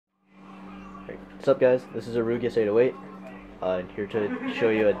What's up, guys? This is Aruigus808, here to show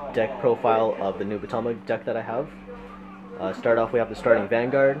you a deck profile of the Nubatama deck that I have. Start off, we have the starting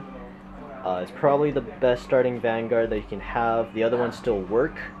Vanguard. It's probably the best starting Vanguard that you can have. The other ones still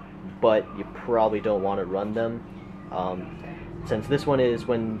work, but you probably don't want to run them. Since this one is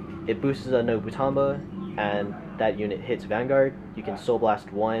when it boosts a Nubatama and that unit hits Vanguard, you can Soul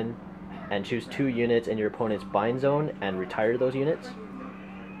Blast 1 and choose 2 units in your opponent's bind zone and retire those units.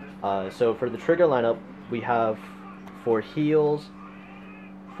 So for the trigger lineup, we have 4 heals,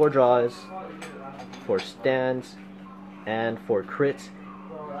 4 draws, 4 stands, and 4 crits.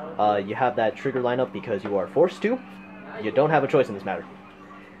 You have that trigger lineup because you are forced to. You don't have a choice in this matter.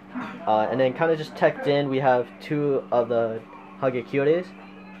 And then kind of just teched in, we have 2 of the Aruigus808s.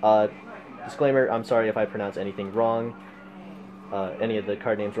 Disclaimer, I'm sorry if I pronounce anything wrong, any of the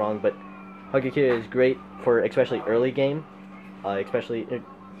card names wrong, but Aruigus808 is great for especially early game, especially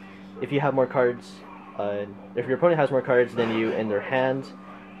if you have more cards, if your opponent has more cards than you in their hand,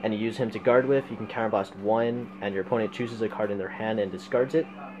 and you use him to guard with, you can counterblast 1, and your opponent chooses a card in their hand and discards it.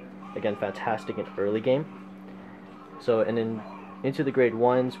 Again, fantastic in early game. So, and then into the grade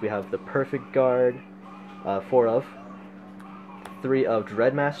 1s, we have the Perfect Guard, 4 of, 3 of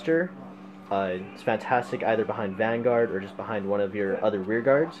Dreadmaster. It's fantastic either behind Vanguard or just behind one of your other rear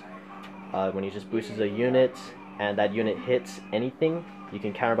guards. When he just boosts a unit, and that unit hits anything, you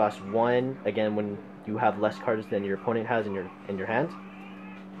can counterblast 1, again when you have less cards than your opponent has in your hand,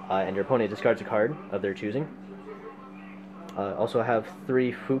 and your opponent discards a card of their choosing. Also have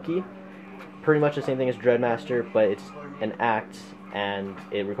 3 Fuki, pretty much the same thing as Dreadmaster, but it's an act, and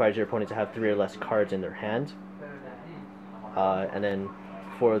it requires your opponent to have 3 or less cards in their hand. And then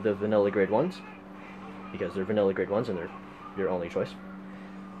for the vanilla grade 1s, because they're vanilla grade 1s and they're your only choice.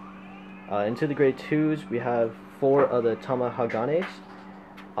 Into the grade 2s, we have 4 of the Tamahaganes.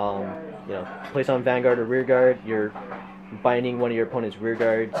 Place on Vanguard or rear guard, you're binding one of your opponent's rear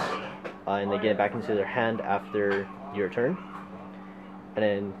guards, and they get it back into their hand after your turn. And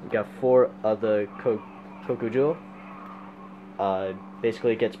then you got 4 of the Kokujo.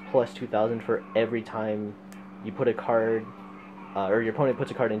 Basically, it gets plus 2,000 for every time you put a card, or your opponent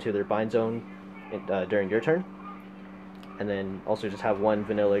puts a card into their bind zone during your turn. And then also just have 1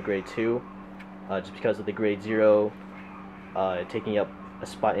 vanilla grade 2, just because of the grade 0 taking up a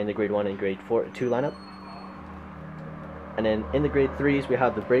spot in the grade 1 and grade 2 lineup. And then in the grade 3s, we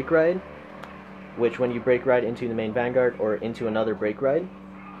have the Break Ride, which when you Break Ride into the main Vanguard or into another Break Ride,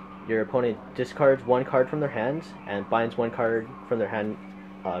 your opponent discards 1 card from their hand and binds 1 card from their hand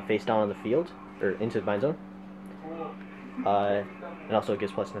face down on the field, or into the bind zone. And also it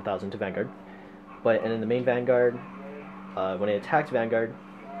gives plus 10,000 to Vanguard. And in the main Vanguard, when it attacks Vanguard,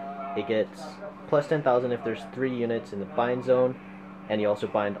 it gets plus 10,000 if there's 3 units in the bind zone, and you also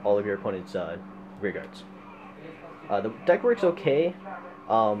bind all of your opponent's rear guards. The deck works okay.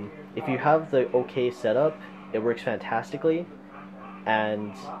 If you have the okay setup, it works fantastically.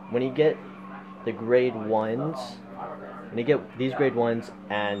 And when you get the grade 1s, when you get these grade 1s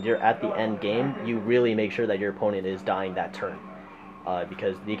and you're at the end game, you really make sure that your opponent is dying that turn.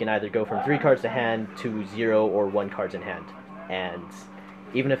 Because you can either go from 3 cards to hand to 0 or 1 cards in hand. And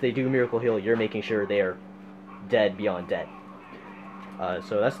even if they do Miracle Heal, you're making sure they are dead beyond dead.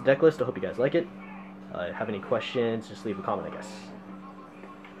 So that's the deck list. I hope you guys like it. Have any questions, just leave a comment, I guess.